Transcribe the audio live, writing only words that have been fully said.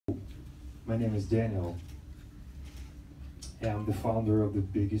My name is Daniel. I'm the founder of the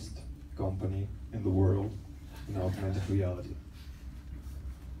biggest company in the world in augmented reality.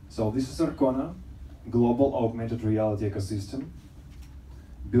 So this is Arcona, global augmented reality ecosystem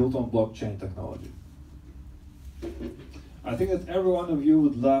built on blockchain technology. I think that every one of you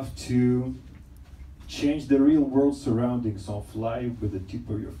would love to change the real world surroundings on fly with the tip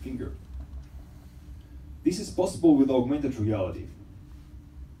of your finger. This is possible with augmented reality,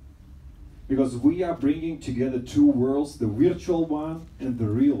 because we are bringing together two worlds, the virtual one and the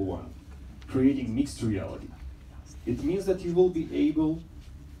real one, creating mixed reality. It means that you will be able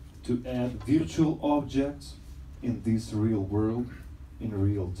to add virtual objects in this real world in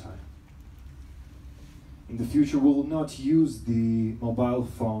real time. In the future, we will not use the mobile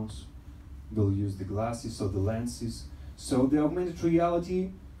phones, we'll use the glasses or the lenses, so the augmented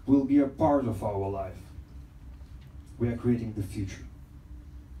reality will be a part of our life. We are creating the future.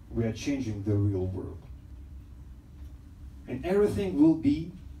 We are changing the real world. And everything will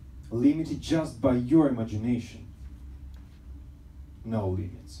be limited just by your imagination. No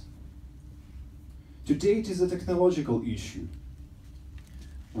limits. Today it is a technological issue.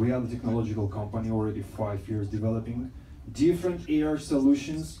 We are the technological company already 5 years developing different AR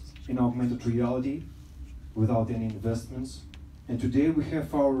solutions in augmented reality without any investments. And today we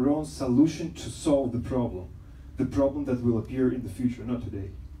have our own solution to solve the problem that will appear in the future, not today.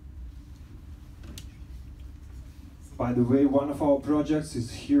 By the way, one of our projects is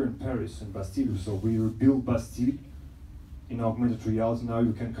here in Paris, in Bastille. So we rebuilt Bastille in augmented reality. Now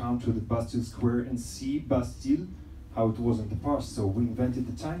you can come to the Bastille Square and see Bastille, how it was in the past. So we invented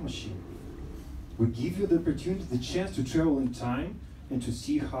the time machine. We give you the opportunity, the chance to travel in time and to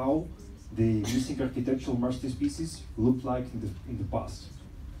see how the missing architectural masterpieces looked like in the past.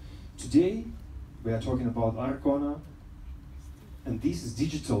 Today, we are talking about Arcona, and this is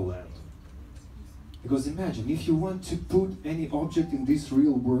digital land. Because imagine, if you want to put any object in this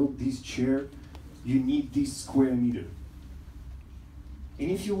real world, this chair, you need this square meter. And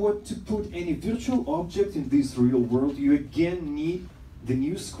if you want to put any virtual object in this real world, you again need the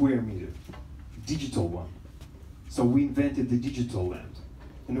new square meter, digital one. So we invented the digital land.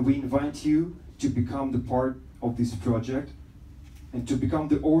 And we invite you to become the part of this project and to become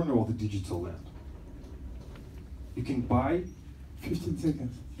the owner of the digital land. You can buy 15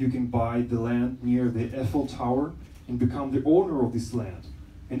 seconds. You can buy the land near the Eiffel Tower and become the owner of this land.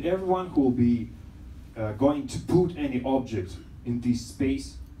 And everyone who will be going to put any object in this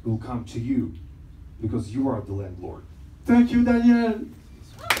space will come to you, because you are the landlord. Thank you, Daniel.